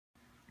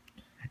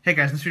Hey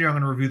guys, in this video I'm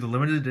going to review the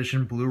limited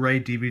edition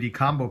Blu-ray DVD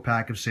combo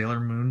pack of Sailor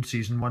Moon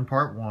Season 1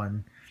 Part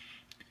 1.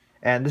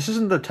 And this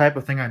isn't the type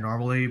of thing I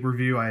normally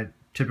review. I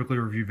typically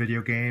review video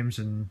games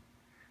and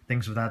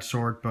things of that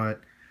sort, but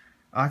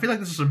I feel like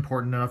this is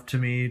important enough to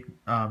me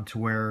to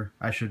where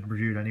I should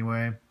review it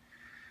anyway.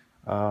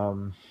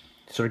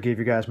 Sort of give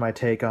you guys my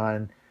take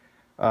on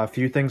a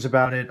few things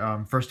about it.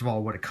 First of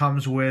all, what it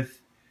comes with.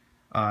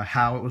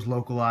 How it was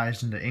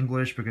localized into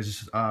English,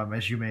 because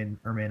as you may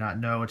or may not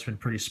know, it's been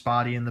pretty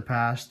spotty in the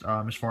past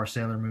as far as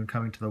Sailor Moon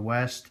coming to the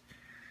West.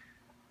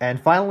 And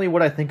finally,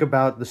 what I think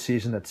about the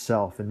season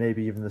itself, and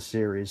maybe even the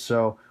series.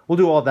 So we'll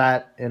do all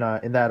that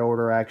in that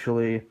order,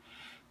 actually.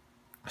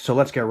 So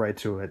let's get right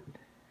to it.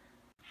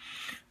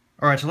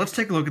 Alright, so let's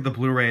take a look at the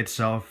Blu-ray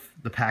itself,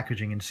 the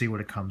packaging, and see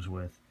what it comes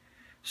with.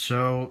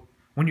 So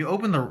when you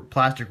open the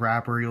plastic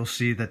wrapper, you'll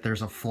see that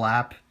there's a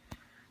flap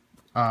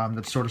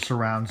that sort of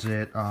surrounds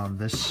it.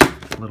 This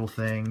little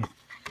thing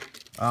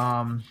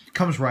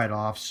comes right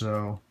off,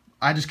 so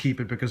I just keep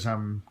it because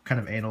I'm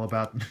kind of anal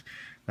about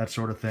that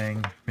sort of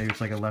thing. Maybe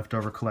it's like a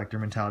leftover collector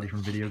mentality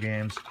from video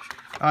games.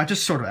 It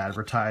just sort of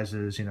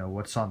advertises, you know,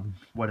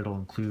 what it'll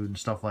include and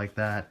stuff like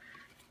that.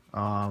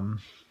 You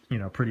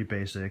know, pretty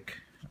basic.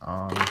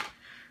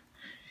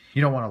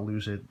 You don't want to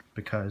lose it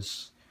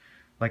because,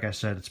 like I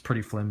said, it's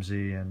pretty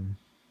flimsy and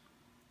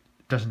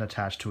doesn't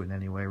attach to it in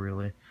any way,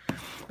 really.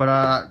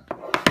 But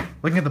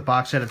looking at the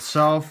box set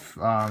itself,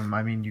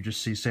 I mean, you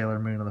just see Sailor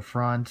Moon on the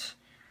front.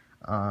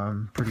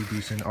 Pretty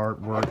decent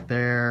artwork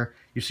there.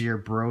 You see her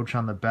brooch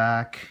on the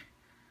back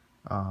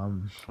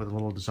with a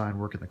little design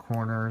work in the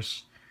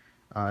corners.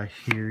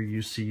 Here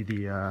you see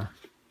the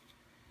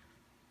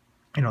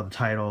you know, the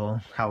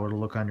title, how it'll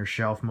look on your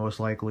shelf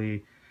most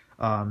likely.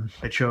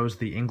 It shows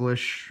the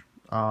English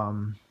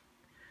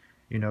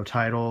you know,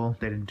 title.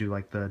 They didn't do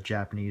like the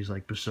Japanese,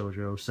 like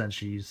Busojo,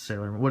 Senshi's,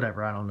 Sailor Moon,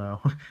 whatever, I don't know.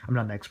 I'm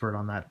not an expert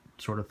on that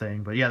sort of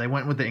thing. But yeah, they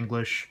went with the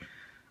English,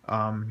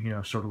 you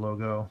know, sort of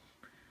logo.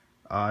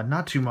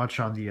 Not too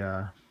much on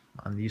the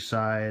on these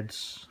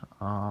sides.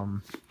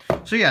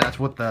 So yeah, that's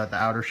what the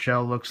outer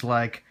shell looks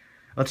like.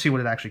 Let's see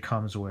what it actually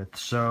comes with.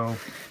 So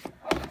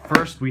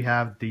first we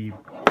have the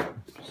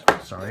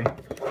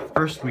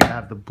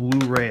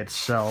Blu-ray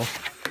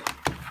itself.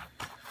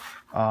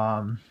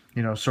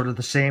 You know, sort of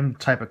the same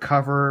type of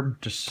cover,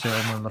 just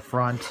Sailor Moon on the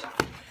front.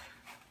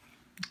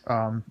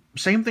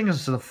 Same thing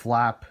as the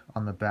flap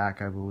on the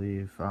back, I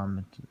believe.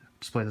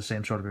 Display the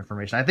same sort of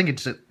information. I think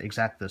it's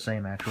exactly the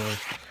same, actually.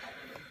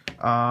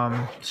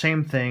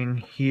 Same thing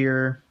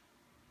here.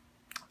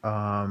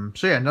 So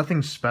yeah,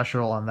 nothing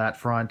special on that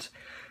front.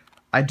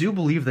 I do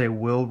believe they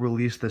will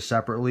release this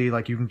separately.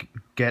 Like, you can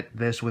get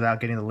this without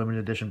getting the limited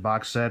edition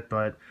box set,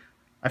 but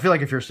I feel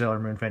like if you're a Sailor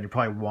Moon fan, you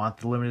probably want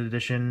the limited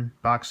edition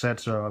box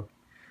set, so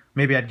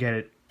maybe I'd get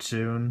it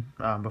soon,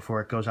 before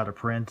it goes out of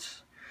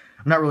print.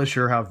 I'm not really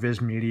sure how Viz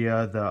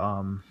Media,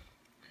 the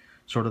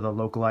sort of the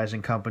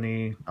localizing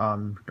company,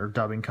 or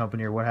dubbing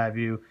company, or what have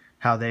you,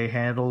 how they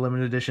handle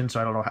limited edition. So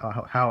I don't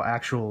know how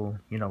actual,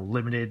 you know,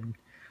 limited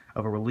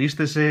of a release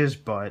this is,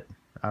 but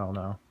I don't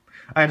know.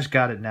 I just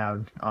got it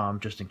now,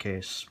 just in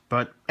case.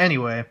 But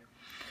anyway,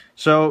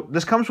 so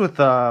this comes with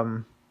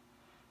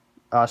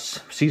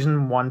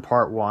Season 1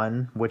 Part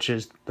 1, which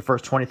is the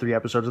first 23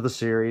 episodes of the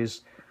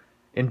series,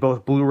 in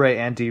both Blu-ray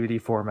and DVD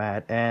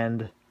format.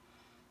 And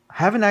I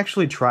haven't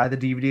actually tried the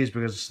DVDs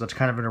because that's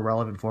kind of an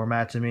irrelevant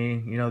format to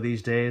me, you know,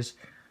 these days.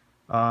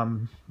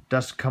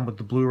 Does come with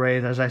the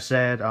Blu-ray, as I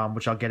said,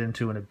 which I'll get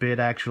into in a bit,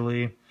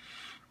 actually.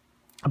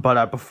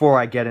 But before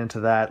I get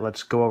into that,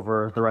 let's go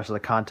over the rest of the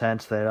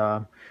contents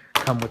that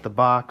come with the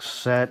box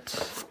set.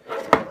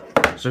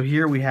 So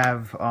here we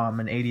have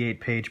an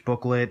 88-page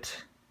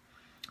booklet.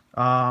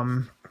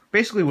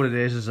 Basically what it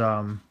is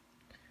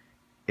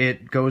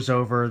it goes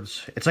over,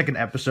 it's like an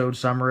episode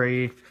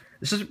summary.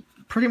 This is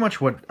pretty much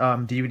what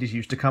DVDs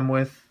used to come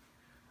with.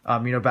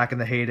 You know, back in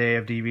the heyday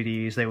of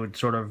DVDs, they would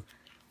sort of,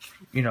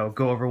 you know,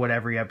 go over what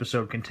every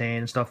episode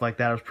contained and stuff like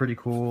that. It was pretty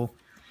cool.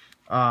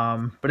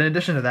 But in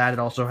addition to that, it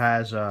also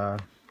has,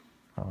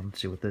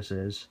 let's see what this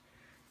is.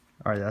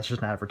 Alright, that's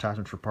just an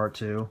advertisement for Part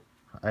 2,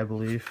 I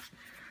believe.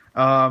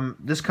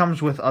 This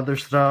comes with other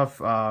stuff.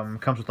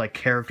 Comes with like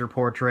character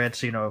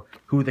portraits, you know,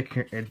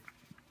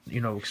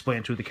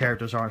 explains who the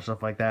characters are and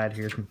stuff like that.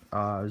 Here's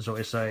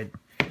Zoisite,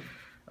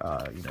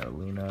 you know,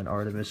 Lena and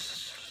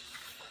Artemis,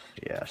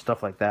 yeah,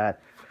 stuff like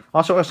that.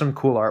 Also has some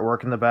cool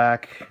artwork in the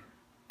back.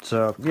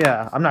 So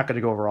yeah, I'm not going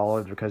to go over all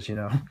of it because, you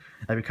know,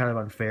 that'd be kind of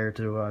unfair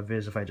to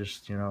Viz if I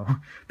just, you know,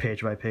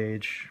 page by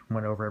page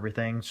went over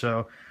everything.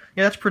 So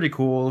yeah, that's pretty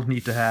cool,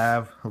 neat to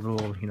have, a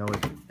little, you know,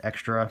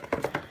 extra.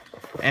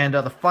 And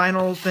the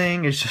final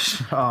thing is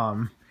just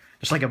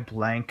like a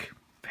blank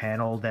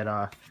panel that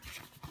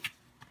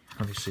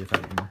let me see if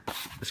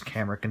this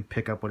camera can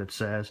pick up what it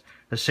says.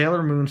 The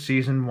Sailor Moon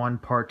Season 1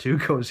 Part 2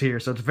 goes here,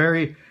 so it's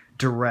very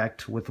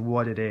direct with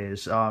what it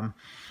is.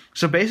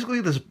 So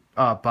basically this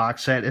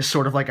box set is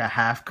sort of like a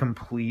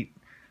half-complete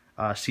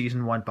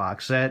Season 1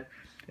 box set.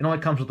 It only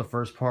comes with the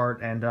first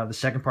part, and the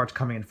second part's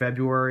coming in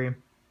February.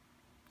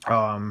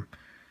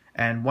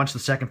 And once the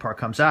second part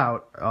comes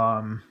out,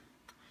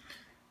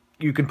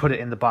 you can put it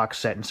in the box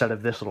set instead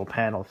of this little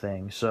panel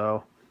thing.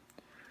 So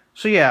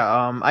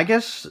yeah, I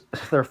guess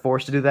they're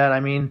forced to do that. I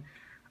mean,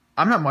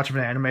 I'm not much of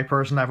an anime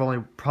person. I've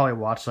only probably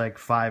watched like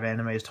 5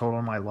 animes total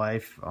in my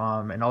life,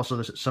 and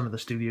also some of the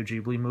Studio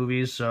Ghibli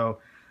movies. So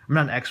I'm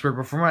not an expert,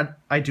 but from what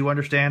I do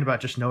understand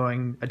about just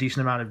knowing a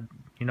decent amount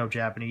of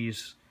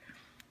Japanese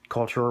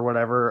culture or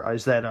whatever,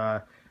 is that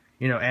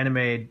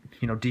anime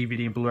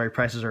DVD and Blu-ray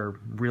prices are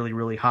really,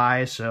 really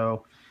high.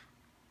 So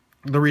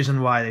the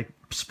reason why they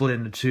split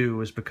into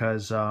two is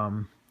because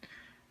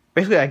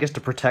basically, I guess,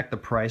 to protect the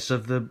price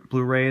of the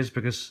Blu-rays,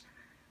 because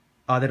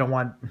they don't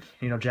want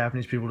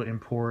Japanese people to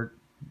import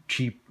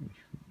cheap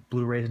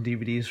Blu-rays and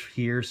DVDs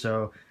here.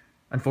 So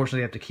unfortunately,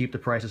 they have to keep the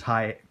prices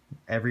high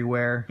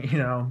everywhere.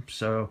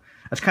 So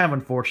that's kind of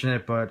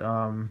unfortunate, but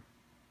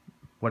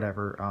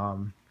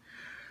whatever.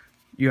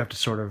 You have to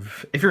sort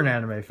of, if you're an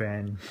anime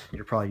fan,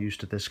 you're probably used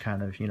to this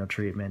kind of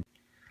treatment.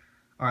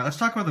 All right, let's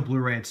talk about the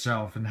Blu-ray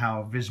itself and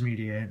how Viz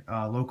Media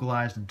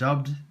localized and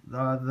dubbed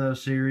the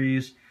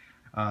series,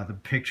 the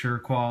picture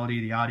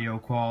quality, the audio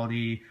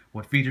quality,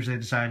 what features they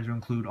decided to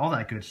include, all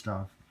that good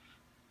stuff.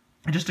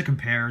 And just to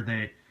compare,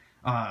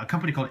 a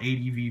company called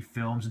ADV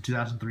Films in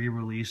 2003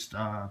 released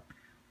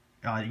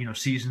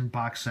seasoned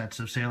box sets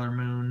of Sailor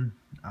Moon,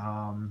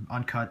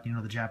 uncut,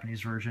 the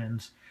Japanese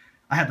versions.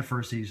 I had the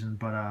first season,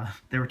 but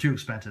they were too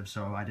expensive,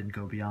 so I didn't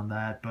go beyond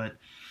that.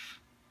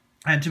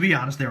 And to be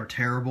honest, they were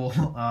terrible.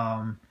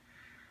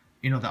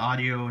 The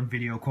audio and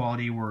video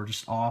quality were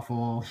just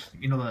awful.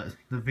 The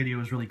video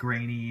was really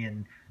grainy,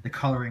 and the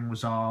coloring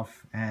was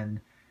off, and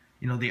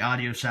the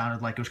audio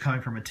sounded like it was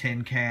coming from a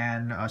tin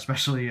can,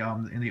 especially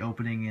in the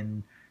opening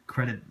and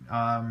credit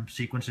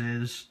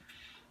sequences.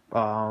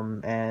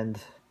 And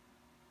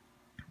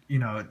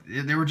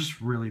they were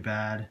just really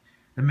bad.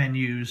 The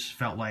menus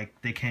felt like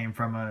they came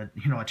from a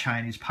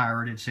Chinese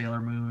pirated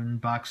Sailor Moon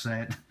box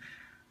set.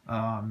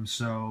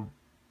 So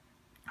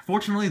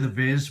fortunately, the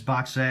Viz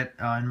box set,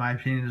 in my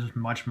opinion, is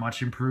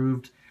much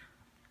improved.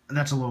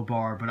 That's a low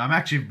bar, but I'm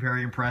actually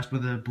very impressed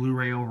with the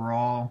Blu-ray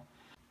overall.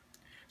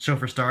 So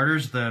for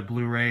starters, the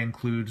Blu-ray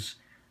includes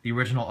the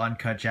original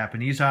uncut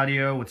Japanese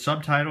audio with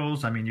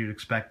subtitles. I mean, you'd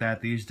expect that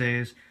these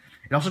days.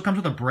 It also comes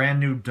with a brand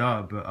new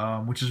dub,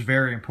 which is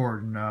very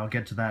important. I'll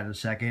get to that in a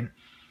second.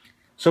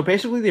 So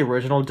basically, the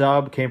original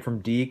dub came from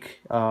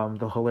Deke,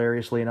 the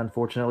hilariously and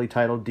unfortunately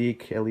titled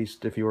Deke, at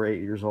least if you were 8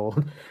 years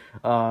old.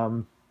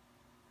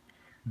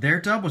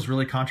 Their dub was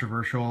really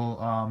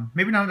controversial,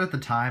 maybe not at the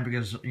time,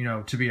 because,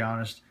 to be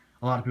honest,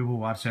 a lot of people who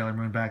watched Sailor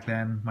Moon back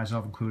then,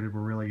 myself included,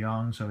 were really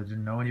young, so they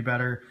didn't know any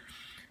better.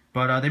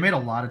 But they made a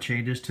lot of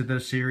changes to the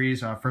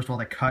series. First of all,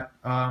 they cut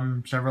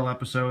several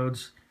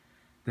episodes.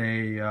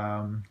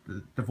 The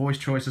voice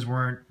choices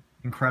weren't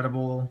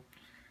incredible.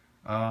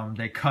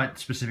 They cut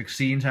specific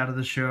scenes out of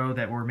the show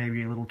that were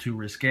maybe a little too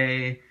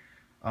risque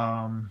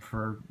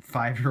for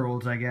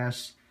 5-year-olds, I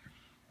guess.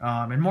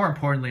 And more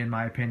importantly, in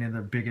my opinion,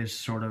 the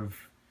biggest sort of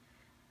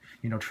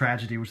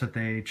tragedy was that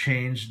they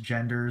changed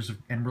genders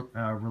and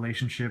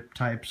relationship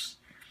types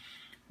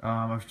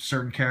of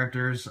certain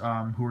characters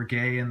who were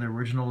gay in the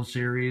original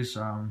series.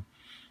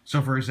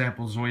 So, for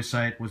example,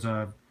 Zoisite was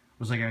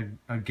like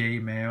a gay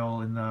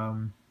male in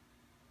the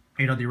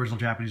the original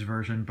Japanese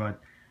version,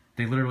 but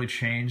they literally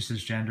changed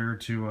his gender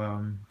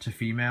to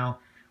female,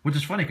 which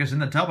is funny because in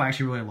the dub I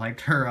actually really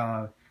liked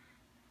her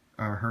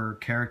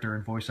character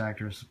and voice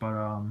actress, but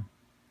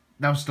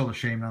that was still a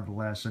shame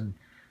nonetheless. And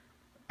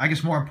I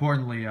guess more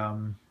importantly,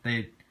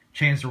 they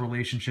changed the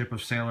relationship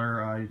of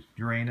Sailor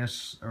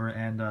Uranus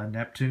and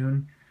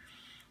Neptune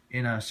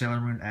in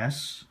Sailor Moon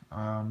S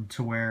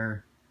to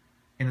where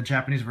in the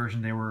Japanese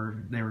version they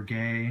were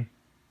gay,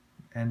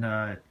 and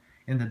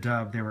in the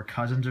dub they were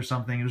cousins or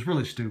something. It was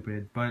really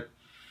stupid, but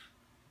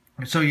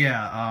so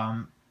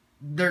yeah,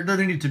 there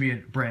needed to be a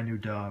brand new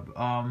dub.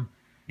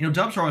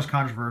 Dubs are always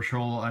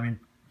controversial. I mean,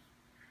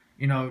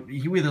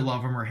 you either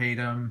love them or hate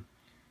them.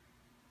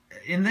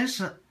 In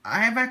this,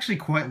 I've actually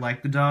quite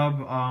liked the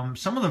dub.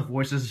 Some of the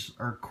voices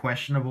are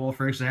questionable.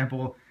 For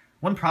example,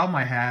 one problem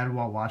I had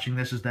while watching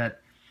this is that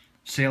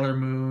Sailor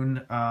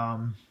Moon,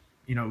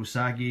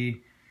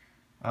 Usagi,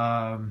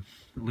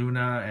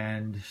 Luna,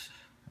 and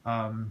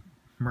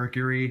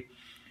Mercury,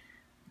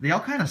 they all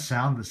kind of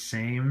sound the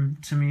same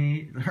to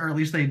me, or at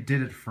least they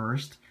did at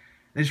first.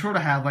 They sort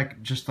of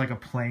have just a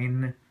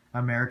plain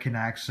American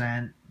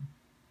accent,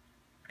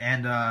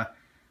 and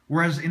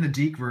whereas in the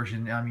Deke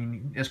version, I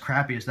mean, as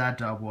crappy as that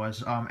dub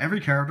was, every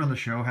character on the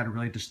show had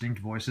really distinct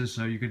voices,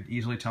 so you could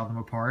easily tell them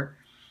apart.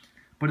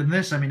 But in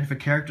this, I mean, if a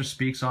character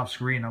speaks off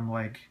screen, I'm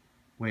like,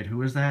 wait,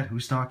 who is that?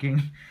 Who's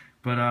talking?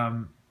 But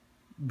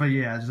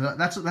yeah,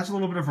 that's a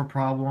little bit of a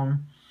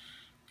problem.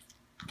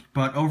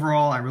 But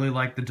overall, I really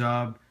like the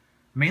dub,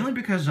 mainly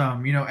because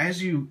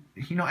as you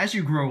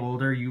grow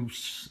older, you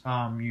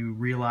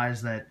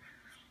realize that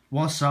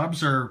while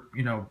subs are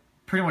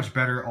pretty much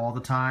better all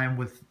the time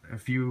with a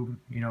few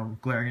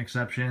glaring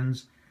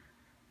exceptions,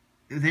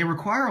 they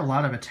require a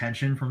lot of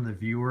attention from the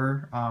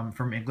viewer,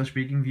 from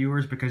English-speaking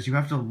viewers, because you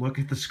have to look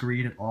at the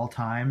screen at all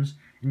times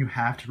and you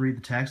have to read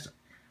the text.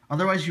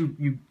 Otherwise,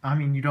 I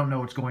mean, you don't know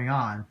what's going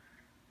on.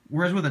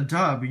 Whereas with a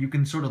dub, you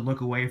can sort of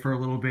look away for a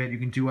little bit, you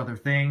can do other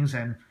things,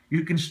 and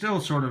you can still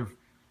sort of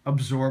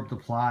absorb the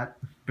plot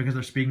because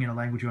they're speaking in a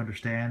language you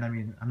understand. I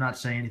mean, I'm not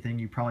saying anything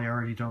you probably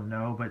already don't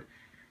know, but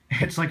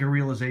it's like a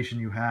realization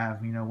you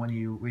have, you know, when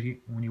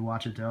you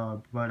watch a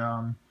dub. But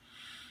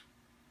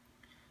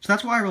so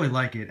that's why I really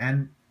like it.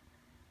 And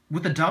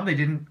with the dub, they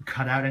didn't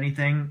cut out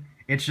anything.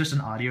 It's just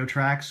an audio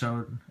track,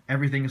 so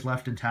everything is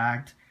left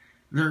intact.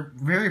 They're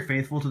very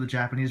faithful to the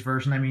Japanese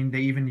version. I mean,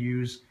 they even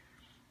use,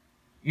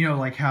 you know,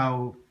 like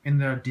how in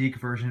the Deke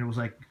version, it was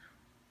like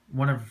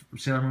one of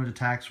Sailor Moon's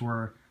attacks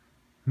were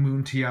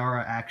Moon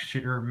Tiara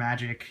action or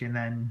magic, and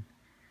then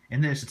in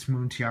this it's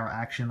Moon Tiara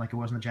action, like it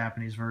was in the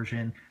Japanese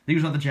version. They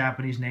use all the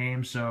Japanese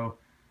names, so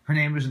her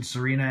name isn't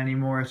Serena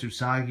anymore, it's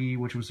Usagi,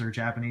 which was her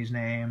Japanese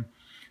name.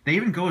 They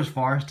even go as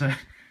far as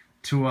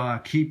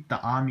to keep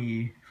the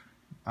Ami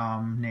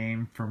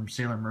name from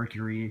Sailor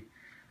Mercury.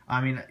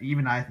 I mean,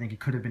 even I think it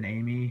could have been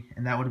Amy,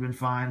 and that would have been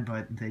fine,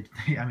 but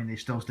I mean, they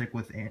still stick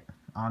with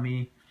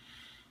Ami.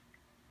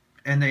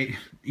 And they,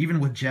 even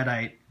with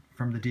Jadeite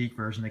from the Deke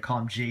version, they call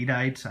him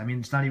Jadeite. I mean,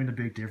 it's not even a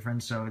big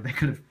difference, so they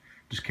could have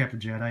just kept the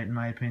Jadeite, in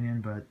my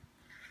opinion, but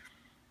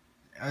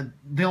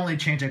the only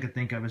change I could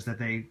think of is that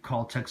they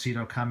call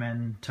Tuxedo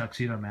Kamen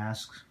Tuxedo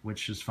Mask,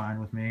 which is fine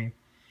with me.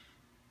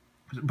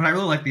 But I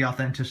really like the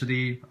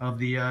authenticity of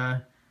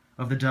the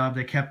dub.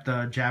 They kept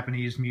the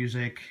Japanese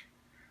music,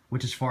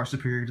 which is far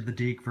superior to the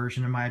Deke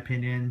version, in my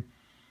opinion.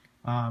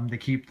 They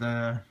keep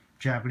the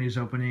Japanese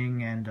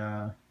opening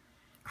and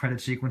credit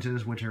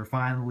sequences, which are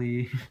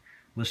finally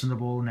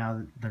listenable now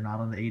that they're not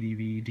on the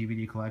ADV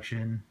DVD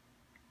collection.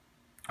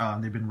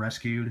 They've been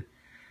rescued.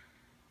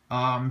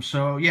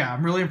 So yeah,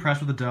 I'm really impressed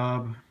with the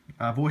dub.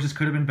 Voices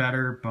could have been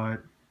better,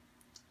 but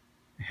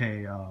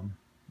hey,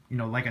 you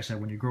know, like I said,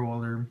 when you grow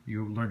older,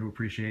 you learn to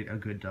appreciate a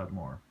good dub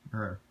more,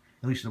 or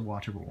at least a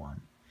watchable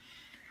one.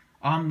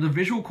 The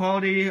visual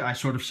quality, I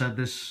sort of said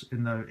this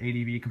in the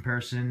ADV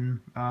comparison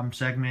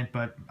segment,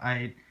 but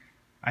I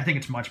think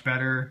it's much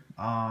better.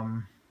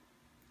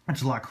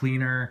 It's a lot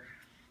cleaner.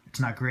 It's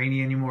not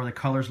grainy anymore. The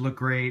colors look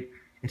great.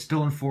 It's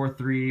still in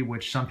 4:3,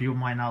 which some people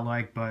might not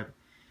like, but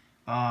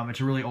it's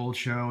a really old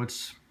show.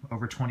 It's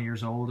over 20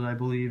 years old, I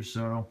believe,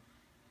 so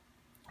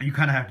you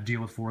kind of have to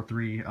deal with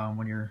 4:3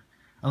 when you're,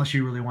 unless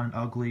you really want an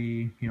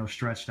ugly, you know,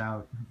 stretched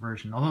out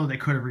version. Although they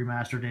could have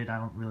remastered it, I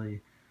don't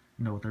really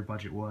know what their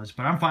budget was,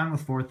 but I'm fine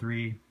with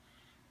 4:3.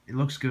 It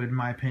looks good in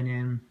my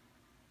opinion.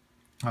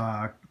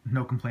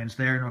 No complaints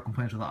there, no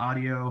complaints with the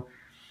audio.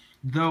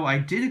 Though I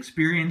did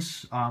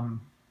experience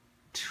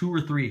 2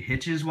 or 3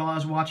 hitches while I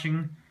was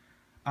watching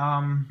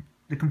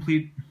the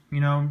complete, you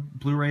know,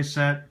 Blu-ray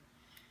set.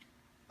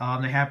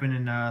 They happened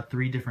in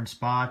 3 different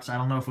spots. I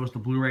don't know if it was the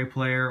Blu-ray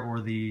player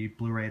or the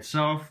Blu-ray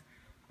itself.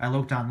 I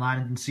looked online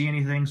and didn't see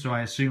anything, so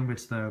I assume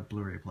it's the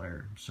Blu-ray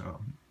player. So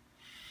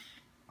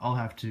I'll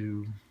have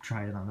to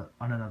try it on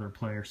another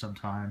player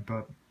sometime.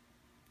 But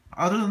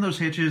other than those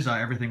hitches,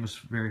 everything was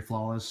very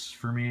flawless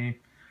for me.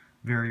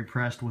 Very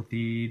impressed with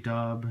the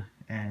dub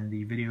and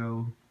the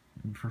video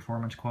and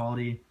performance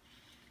quality.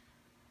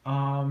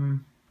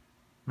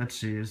 Let's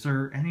see, is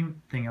there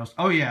anything else?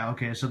 Oh yeah,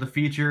 okay, so the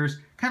features,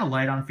 kind of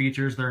light on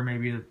features. There are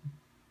maybe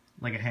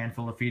like a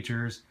handful of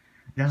features.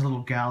 It has a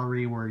little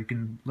gallery where you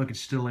can look at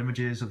still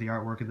images of the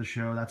artwork of the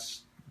show.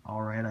 That's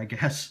alright, I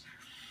guess.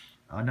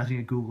 Nothing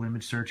a Google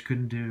image search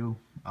couldn't do,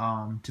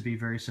 to be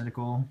very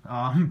cynical.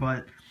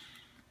 But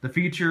the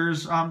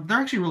features, they're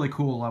actually really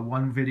cool.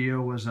 One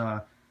video was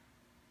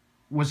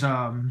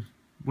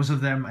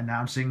of them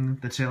announcing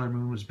that Sailor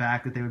Moon was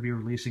back, that they would be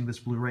releasing this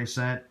Blu-ray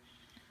set,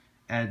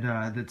 and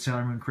that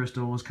Sailor Moon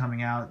Crystal was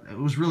coming out. It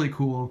was really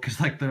cool because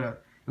like it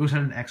was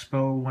at an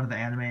expo, one of the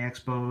anime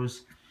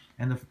expos,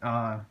 and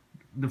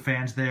the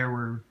fans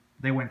there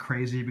they went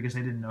crazy because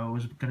they didn't know it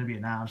was going to be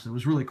announced. It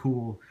was really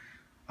cool.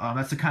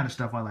 That's the kind of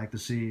stuff I like to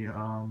see.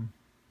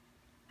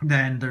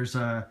 Then there's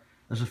a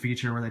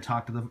feature where they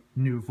talk to the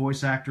new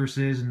voice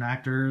actresses and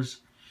actors.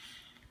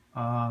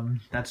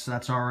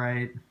 That's all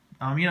right.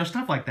 You know,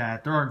 stuff like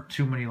that. There aren't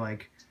too many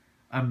like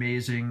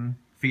amazing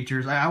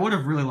features. I would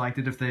have really liked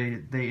it if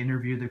they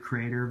interviewed the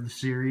creator of the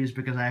series,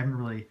 because I haven't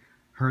really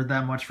heard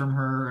that much from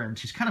her, and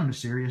she's kind of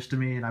mysterious to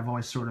me, and I've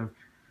always sort of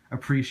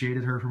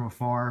appreciated her from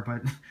afar,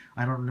 but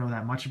I don't know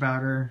that much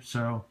about her,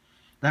 so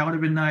that would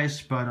have been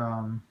nice. But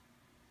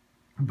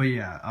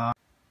yeah.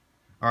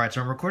 Alright,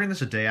 so I'm recording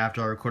this a day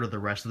after I recorded the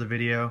rest of the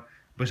video,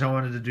 because I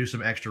wanted to do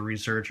some extra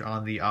research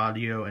on the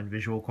audio and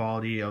visual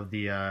quality of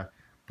the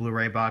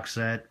Blu-ray box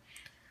set,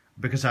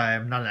 because I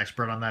am not an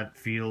expert on that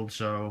field,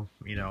 so,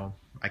 you know,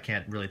 I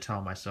can't really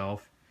tell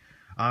myself.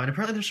 And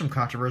apparently there's some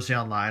controversy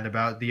online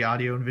about the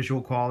audio and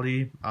visual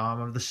quality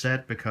of the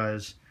set,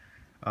 because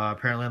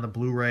apparently on the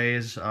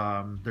Blu-rays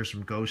there's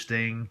some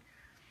ghosting,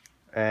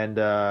 and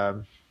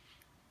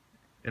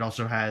it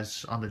also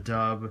has, on the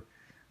dub,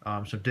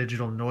 some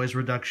digital noise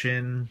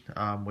reduction,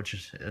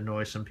 which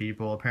annoys some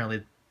people.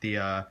 Apparently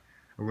the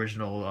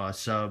original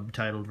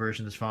subtitled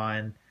version is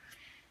fine.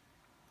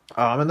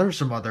 And there's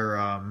some other,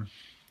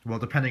 well,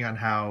 depending on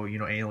how,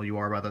 anal you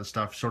are about that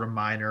stuff, sort of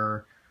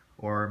minor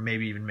or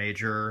maybe even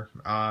major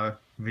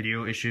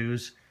video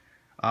issues.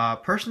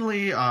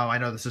 Personally, I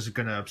know this is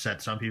going to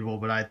upset some people,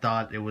 but I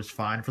thought it was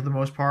fine for the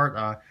most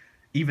part.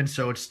 Even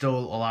so, it's still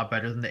a lot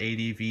better than the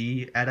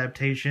ADV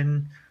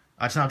adaptation.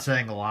 It's not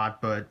saying a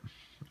lot, but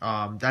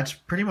that's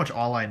pretty much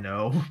all I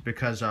know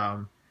because,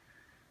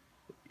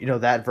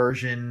 that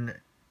version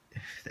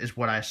is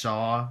what I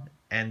saw,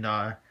 and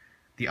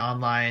the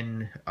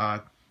online,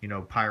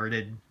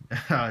 pirated,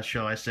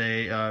 shall I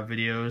say,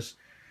 videos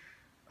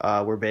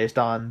were based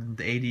on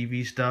the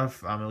ADV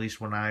stuff. At least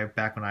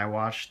back when I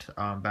watched,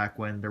 back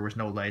when there was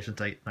no license,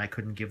 I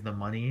couldn't give them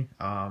money.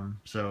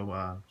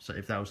 So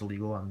if that was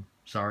illegal, I'm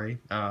sorry.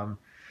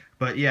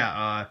 But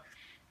yeah,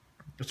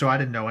 so I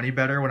didn't know any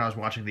better when I was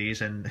watching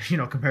these, and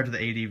compared to the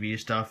ADV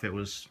stuff, it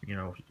was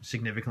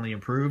significantly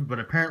improved. But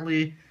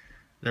apparently,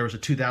 there was a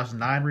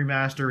 2009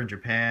 remaster in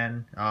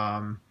Japan,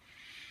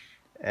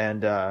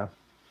 and that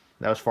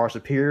was far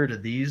superior to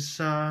these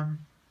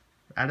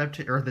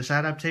this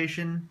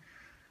adaptation.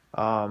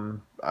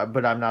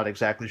 But I'm not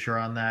exactly sure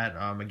on that.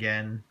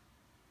 Again,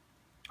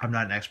 I'm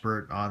not an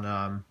expert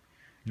on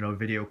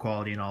video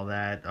quality and all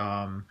that.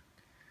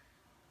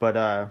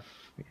 But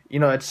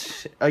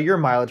it's your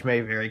mileage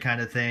may vary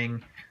kind of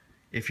thing.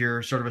 If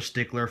you're sort of a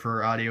stickler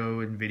for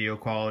audio and video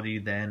quality,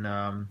 then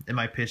it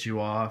might piss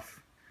you off.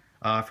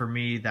 For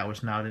me, that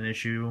was not an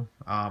issue.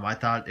 I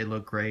thought it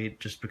looked great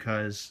just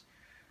because,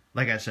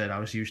 like I said, I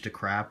was used to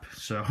crap.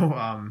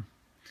 So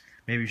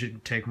maybe you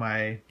should take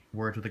my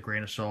words with a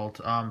grain of salt.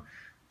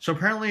 So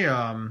apparently,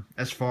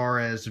 as far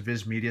as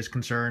Viz Media is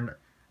concerned,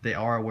 they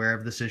are aware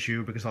of this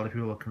issue because a lot of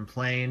people have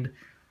complained.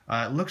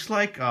 It looks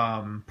like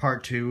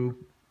part 2,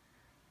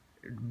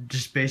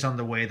 just based on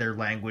the way their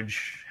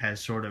language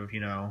has sort of,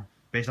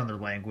 based on their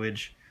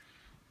language,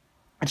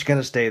 it's going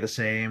to stay the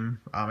same.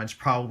 It's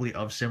probably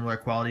of similar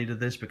quality to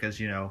this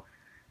because,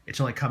 it's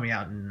only coming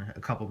out in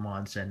a couple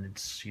months and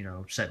it's,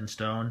 set in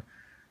stone.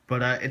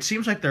 But it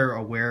seems like they're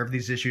aware of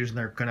these issues and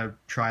they're going to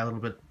try a little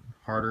bit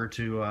harder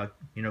to,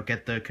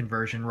 get the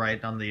conversion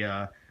right on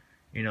the,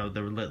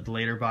 the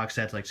later box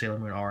sets like Sailor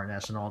Moon R and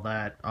S and all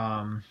that.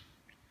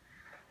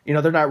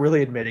 They're not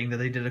really admitting that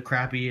they did a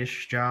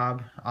crappy-ish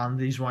job on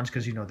these ones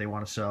because, they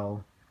want to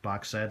sell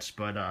box sets.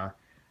 But,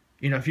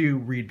 if you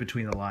read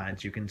between the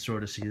lines, you can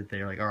sort of see that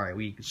they're like, all right,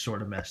 we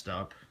sort of messed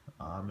up.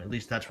 At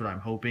least that's what I'm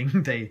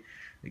hoping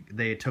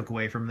they took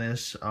away from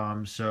this.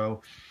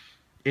 So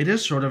it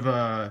is sort of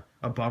a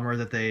bummer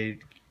that they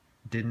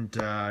didn't,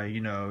 at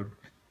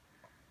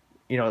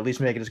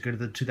least make it as good as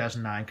the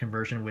 2009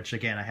 conversion, which,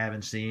 again, I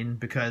haven't seen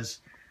because,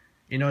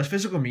 as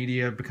physical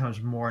media becomes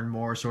more and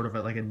more sort of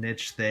like a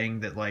niche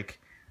thing that,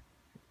 like,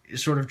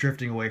 is sort of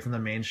drifting away from the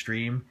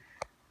mainstream,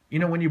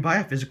 when you buy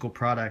a physical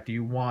product,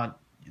 you want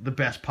the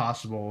best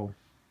possible,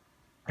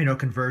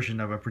 conversion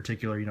of a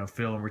particular,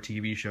 film or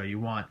TV show. You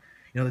want,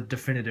 the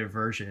definitive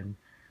version.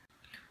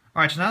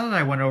 All right, so now that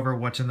I went over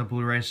what's in the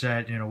Blu-ray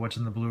set, what's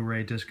in the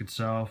Blu-ray disc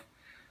itself,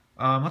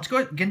 let's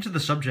get into the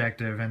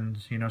subjective and,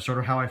 sort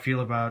of how I feel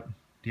about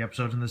the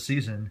episodes in this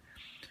season.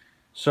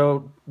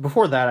 So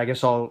before that, I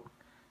guess I'll,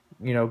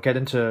 get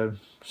into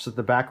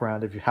the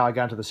background of how I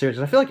got into the series.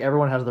 I feel like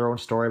everyone has their own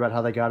story about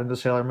how they got into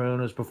Sailor Moon.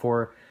 It was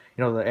before,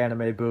 the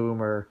anime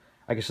boom, or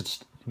I guess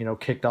it's,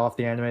 kicked off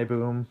the anime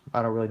boom.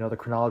 I don't really know the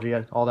chronology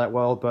all that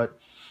well, but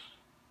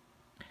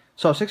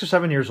so I was 6 or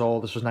 7 years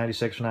old. This was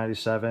 96 or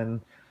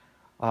 97.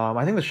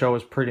 I think the show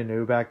was pretty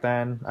new back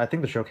then. I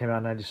think the show came out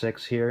in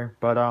 96 here,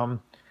 but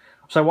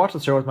so I watched the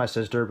show with my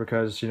sister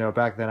because,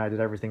 back then I did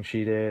everything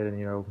she did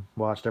and,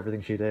 watched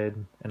everything she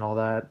did and all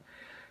that.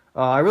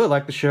 I really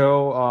liked the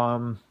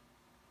show.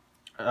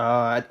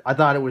 I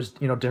thought it was,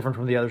 different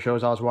from the other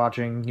shows I was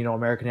watching,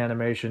 American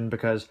animation,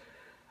 because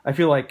I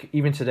feel like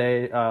even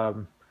today,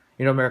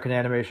 American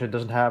animation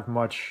doesn't have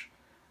much,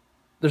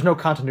 there's no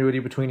continuity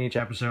between each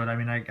episode. I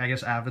mean, I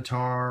guess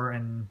Avatar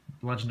and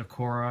Legend of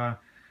Korra,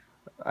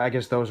 I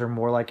guess those are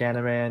more like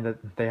anime and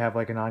that they have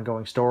like an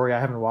ongoing story.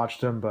 I haven't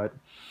watched them, but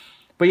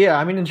yeah,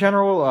 I mean, in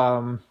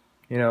general,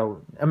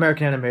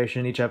 American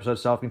animation, each episode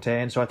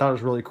self-contained, so I thought it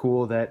was really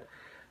cool that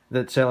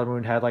Sailor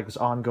Moon had like this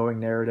ongoing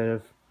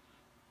narrative.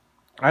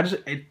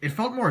 It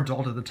felt more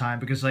adult at the time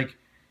because, like,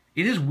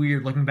 it is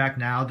weird looking back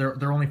now.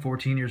 They're only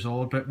 14 years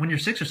old, but when you're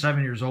 6 or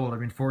 7 years old, I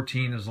mean,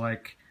 14 is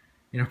like,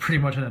 pretty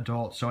much an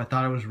adult. So I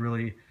thought it was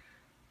really,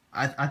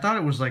 I thought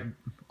it was like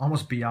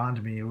almost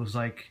beyond me. It was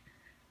like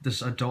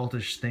this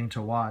adultish thing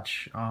to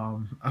watch.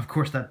 Of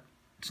course,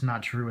 that's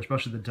not true,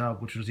 especially the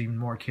dub, which was even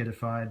more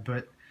kidified.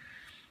 But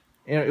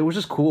it was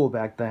just cool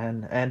back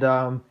then, and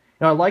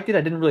I liked it.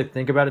 I didn't really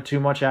think about it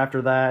too much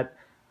after that.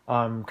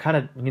 Kind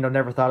of,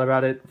 never thought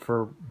about it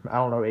for, I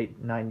don't know,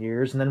 8, 9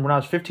 years. And then when I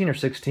was 15 or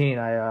 16,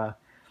 I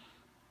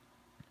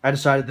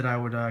decided that I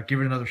would give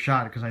it another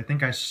shot because I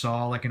think I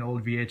saw like an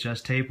old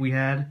VHS tape we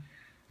had,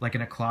 like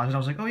in a closet. I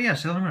was like, oh yeah,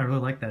 Sailor Moon, I really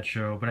like that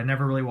show, but I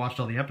never really watched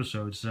all the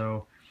episodes.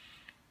 So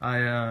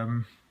I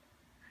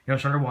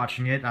started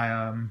watching it.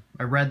 I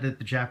read that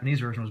the Japanese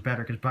version was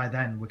better because by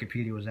then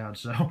Wikipedia was out.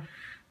 So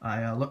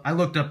I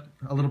looked up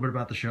a little bit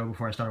about the show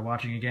before I started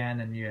watching again,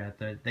 and yeah,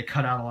 they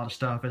cut out a lot of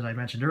stuff as I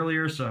mentioned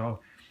earlier. So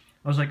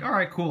I was like, all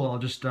right, cool. I'll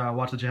just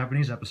watch the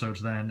Japanese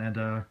episodes then,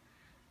 and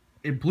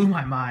it blew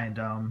my mind.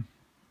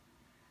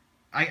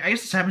 I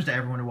guess this happens to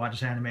everyone who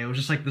watches anime. It was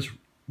just like this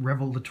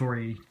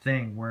revelatory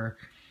thing where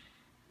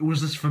it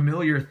was this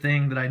familiar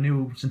thing that I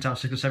knew since I was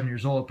 6 or 7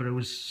 years old, but it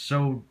was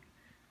so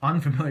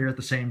unfamiliar at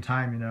the same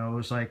time. It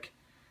was like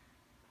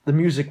the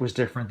music was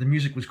different. The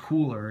music was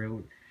cooler.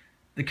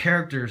 The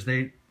characters,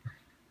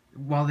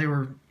 while they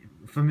were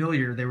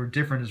familiar, they were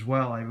different as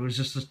well. It was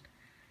just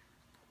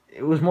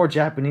it was more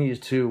Japanese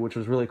too, which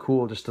was really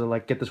cool, just to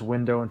like get this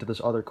window into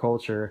this other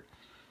culture.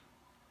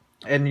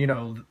 And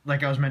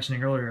like I was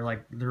mentioning earlier,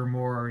 like there were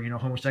more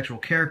homosexual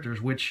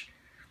characters, which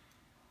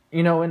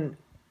in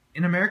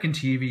American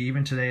TV,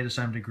 even today to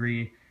some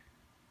degree,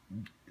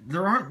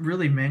 there aren't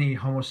really many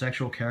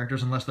homosexual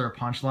characters unless they're a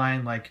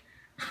punchline, like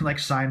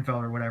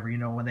Seinfeld or whatever.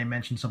 When they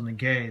mention something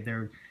gay,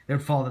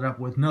 they'd follow it up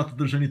with, "Not that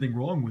there's anything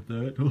wrong with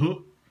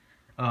that."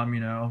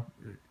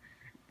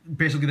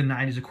 Basically the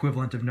 '90s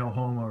equivalent of no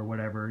homo or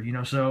whatever.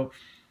 So,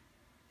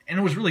 and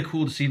it was really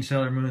cool to see in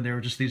Sailor Moon there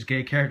were just these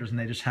gay characters and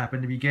they just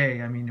happened to be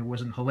gay. I mean, it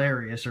wasn't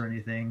hilarious or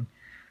anything.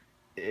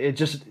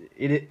 It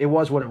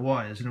was what it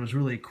was, and it was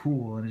really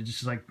cool. And it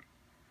just like,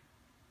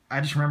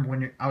 I just remember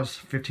when I was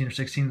 15 or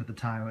 16 at the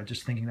time,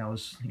 just thinking that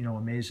was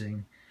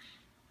amazing,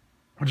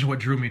 which is what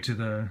drew me to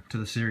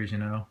the series.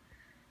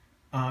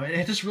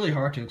 It's just really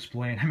hard to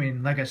explain. I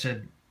mean, like I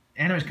said,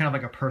 anime is kind of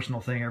like a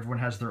personal thing. Everyone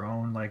has their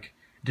own like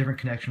different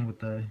connection with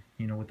the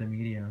with the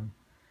medium.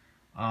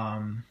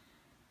 And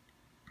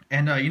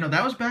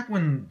that was back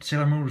when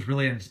Sailor Moon was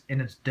really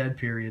in its dead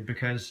period,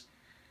 because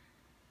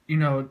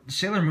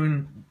Sailor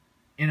Moon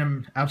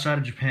outside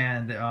of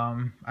Japan,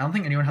 I don't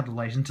think anyone had the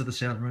license to the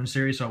Sailor Moon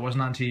series, so it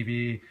wasn't on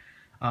TV.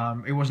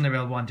 It wasn't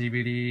available on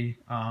DVD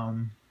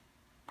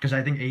because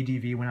I think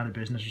ADV went out of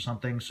business or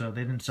something, so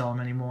they didn't sell them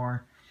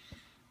anymore.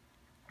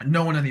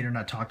 No one on the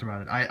internet talked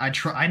about it.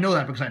 I know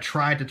that because I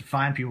tried to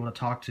find people to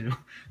talk to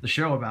the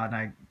show about,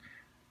 and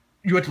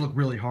you had to look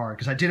really hard,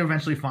 because I did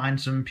eventually find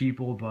some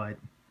people, but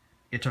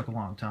it took a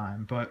long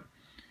time. But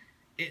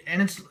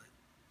it's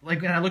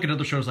like, when I look at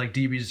other shows like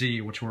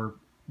DBZ, which were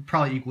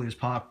probably equally as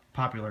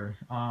popular,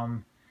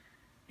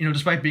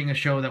 despite being a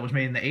show that was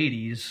made in the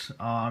 80s,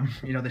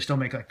 they still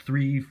make like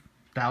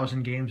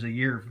 3,000 games a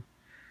year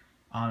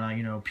on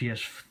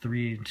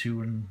PS3,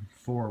 2, and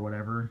 4, or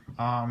whatever.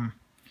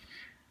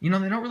 They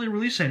don't really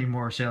release any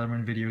more Sailor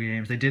Moon video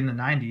games. They did in the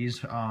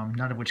 90s,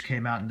 none of which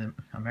came out in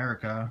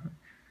America.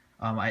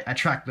 I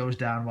tracked those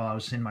down while I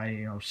was in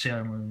my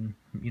Sailor Moon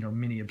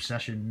mini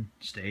obsession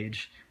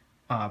stage.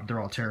 They're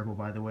all terrible,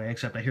 by the way,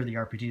 except I hear the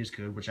RPG is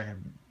good, which I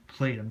haven't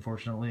played,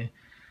 unfortunately.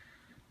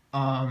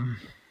 But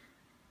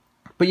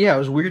yeah, it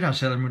was weird how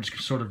Sailor Moon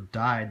just sort of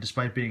died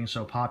despite being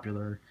so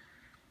popular.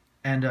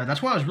 And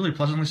that's why I was really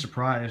pleasantly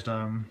surprised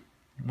when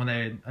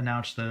they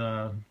announced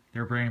that they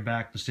were bringing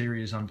back the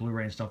series on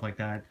Blu-ray and stuff like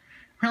that.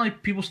 Apparently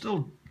people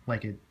still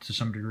like it to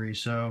some degree,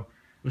 so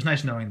it was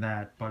nice knowing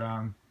that. But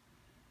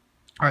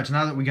alright, so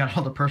now that we got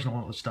all the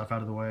personal stuff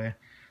out of the way,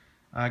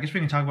 I guess we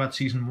can talk about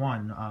Season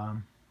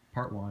 1,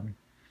 Part 1.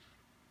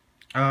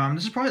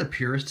 This is probably the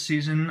purest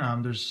season.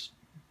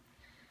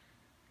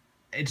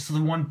 It's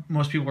the one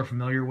most people are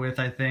familiar with,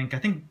 I think. I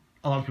think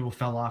a lot of people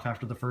fell off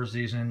after the first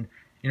season.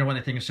 When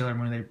they think of Sailor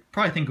Moon, they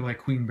probably think of like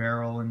Queen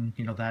Beryl and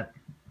that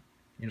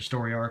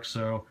story arc.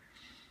 So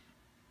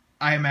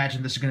I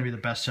imagine this is going to be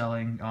the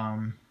best-selling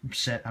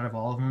set out of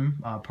all of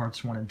them,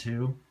 parts 1 and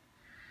 2.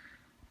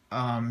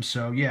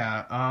 So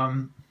yeah,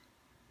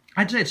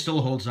 I'd say it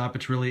still holds up.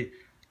 It's really,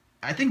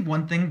 I think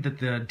one thing that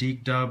the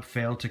Deke dub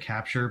failed to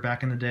capture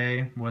back in the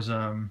day was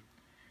the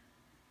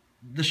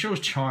show's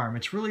charm.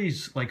 It's really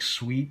like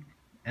sweet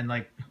and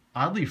like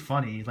oddly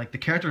funny. Like the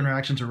character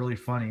interactions are really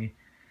funny.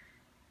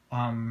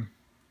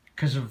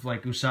 Because of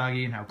like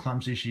Usagi and how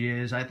clumsy she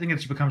is. I think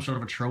it's become sort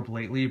of a trope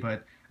lately,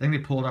 but I think they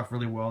pulled it off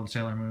really well in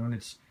Sailor Moon.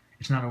 It's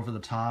not over the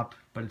top,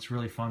 but it's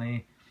really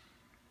funny.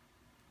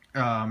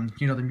 The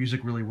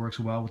music really works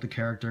well with the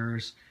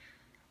characters.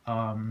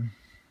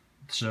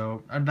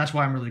 So that's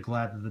why I'm really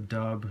glad that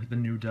the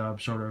new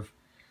dub, sort of,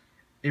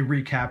 it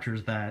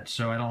recaptures that,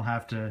 so I don't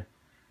have to,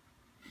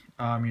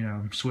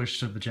 switch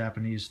to the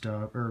Japanese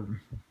dub or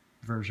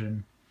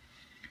version.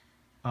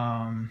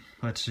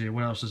 Let's see,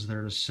 what else is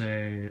there to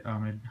say? I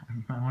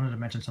wanted to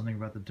mention something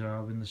about the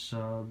dub and the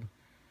sub.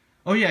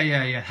 Oh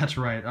yeah, that's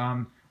right.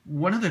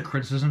 One of the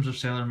criticisms of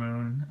Sailor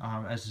Moon,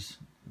 as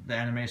the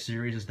anime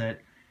series, is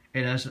that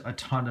it has a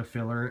ton of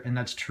filler, and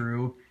that's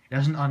true. It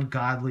has an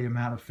ungodly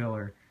amount of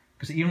filler.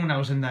 Because even when I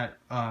was in that,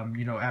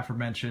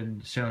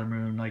 aforementioned Sailor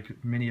Moon,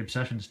 like, mini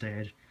obsession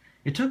stage,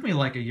 it took me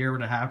like a year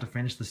and a half to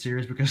finish the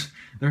series because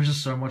there's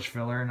just so much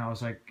filler, and I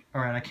was like,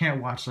 alright, I can't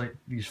watch, like,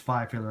 these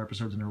 5 filler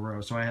episodes in a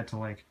row, so I had to,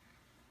 like,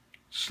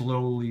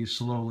 slowly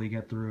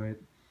get through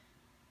it.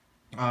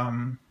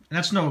 And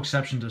that's no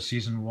exception to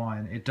Season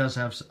 1. It does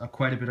have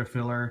quite a bit of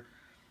filler.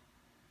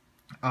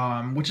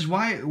 which is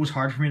why it was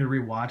hard for me to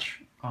rewatch,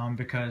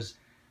 because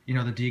you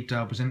know the deke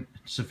dub was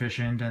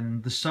insufficient,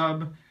 and the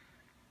sub,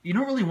 you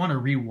don't really want to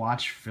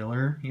rewatch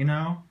filler, you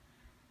know,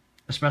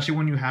 especially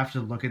when you have to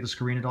look at the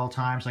screen at all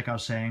times, like I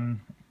was saying,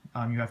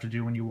 you have to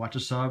do when you watch a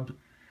sub.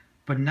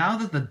 But now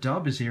that the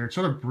dub is here, it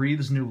sort of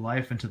breathes new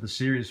life into the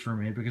series for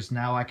me, because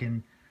now I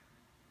can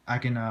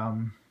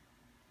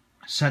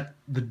set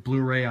the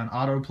Blu-ray on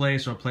autoplay,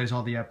 so it plays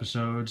all the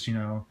episodes, you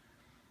know,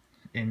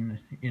 in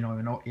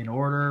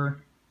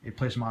order. It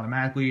plays them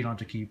automatically. You don't have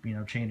to keep, you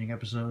know, changing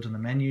episodes in the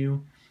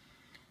menu.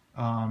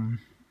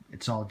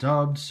 It's all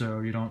dubbed,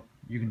 so you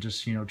can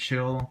just, you know,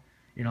 chill.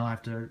 You don't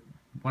have to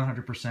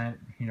 100%,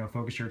 you know,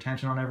 focus your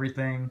attention on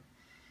everything.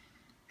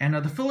 And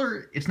the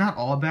filler, it's not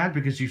all bad,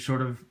 because you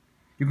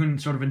can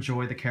sort of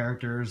enjoy the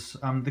characters.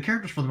 The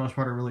characters for the most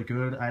part are really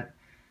good.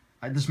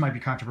 This might be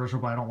controversial,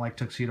 but I don't like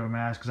Tuxedo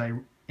Mask, because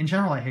in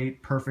general, I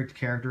hate perfect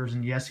characters,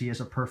 and yes, he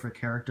is a perfect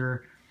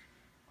character.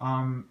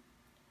 I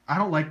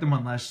don't like them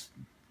unless,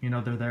 you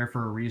know, they're there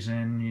for a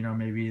reason. You know,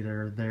 maybe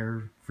they're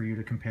there for you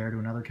to compare to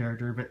another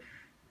character, but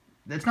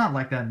it's not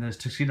like that in this.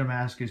 Tuxedo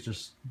Mask is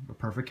just a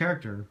perfect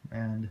character,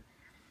 and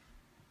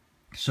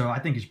so I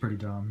think he's pretty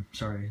dumb.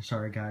 Sorry,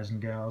 guys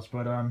and gals,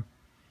 but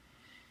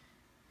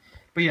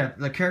yeah,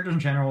 the characters in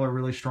general are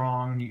really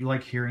strong. You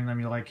like hearing them.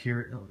 You like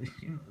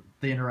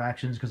the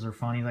interactions, because they're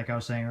funny, like I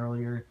was saying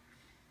earlier.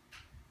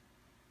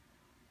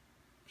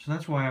 So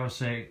that's why I was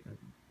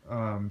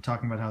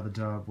talking about how the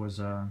dub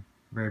was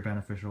very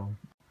beneficial.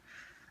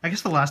 I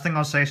guess the last thing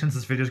I'll say, since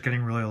this video is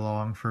getting really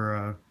long for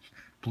a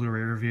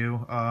Blu-ray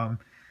review, I'll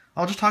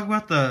just talk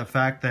about the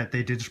fact that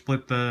they did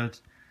split the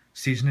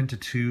season into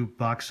 2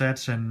 box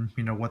sets, and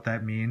you know what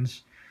that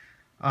means.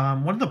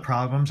 One of the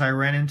problems I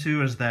ran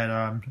into is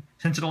that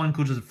since it only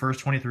includes the first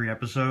 23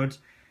 episodes,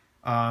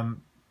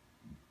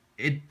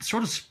 it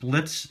sort of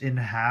splits in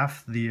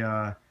half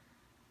the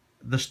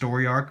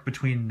story arc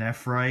between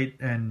Nephrite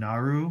and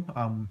Naru,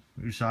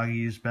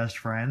 Usagi's best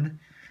friend,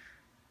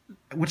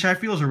 which I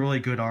feel is a really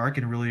good arc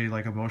and really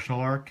like emotional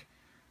arc.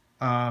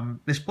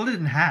 They split it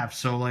in half,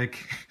 so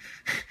like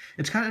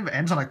it's kind of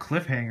ends on a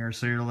cliffhanger.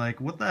 So you're like,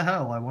 what the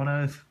hell? I want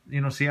to,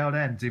 you know, see how it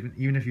ends,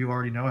 even if you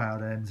already know how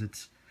it ends.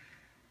 It's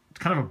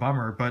kind of a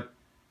bummer, but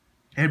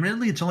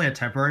admittedly, it's only a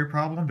temporary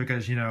problem,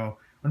 because you know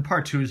when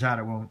part 2 is out,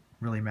 it won't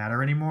really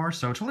matter anymore.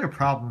 So it's only a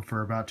problem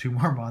for about 2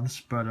 more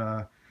months,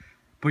 but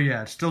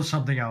yeah, it's still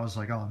something I was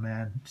like, oh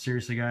man,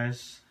 seriously,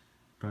 guys.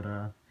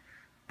 But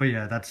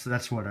yeah,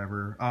 that's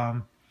whatever.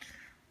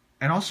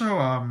 And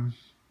also,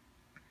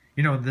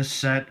 you know, this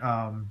set,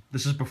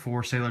 this is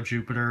before Sailor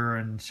Jupiter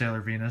and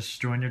Sailor Venus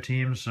join their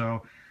team,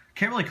 so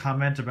can't really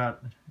comment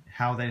about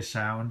how they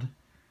sound,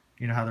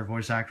 you know, how their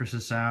voice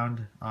actresses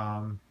sound.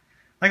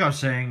 Like I was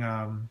saying,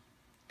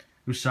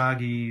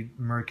 Usagi,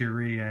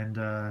 Mercury, and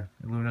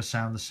Luna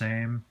sound the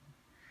same,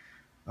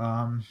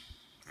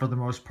 for the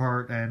most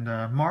part, and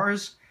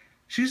Mars,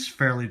 she's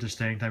fairly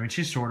distinct. I mean,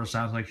 she sort of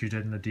sounds like she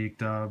did in the deke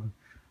dub,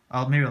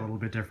 maybe a little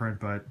bit different,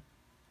 but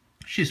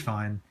she's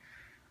fine.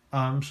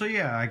 So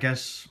yeah, I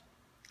guess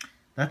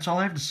that's all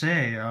I have to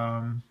say. You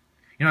know,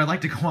 I'd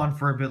like to go on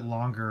for a bit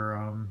longer,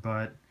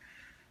 but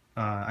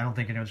I don't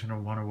think anyone's going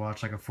to want to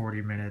watch like a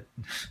 40-minute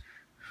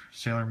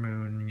Sailor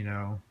Moon, you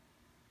know,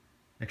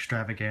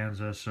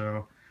 extravaganza.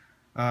 So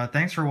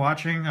thanks for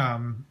watching.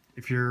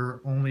 If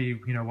you're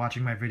only, you know,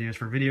 watching my videos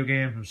for video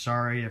games, I'm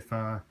sorry if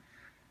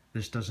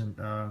this doesn't,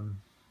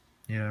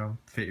 you know,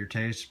 fit your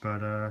taste,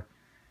 but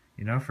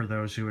you know, for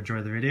those who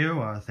enjoy the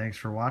video, thanks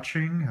for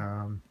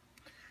watching.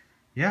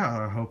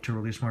 Yeah, I hope to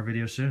release more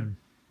videos soon.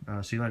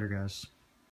 See you later, guys.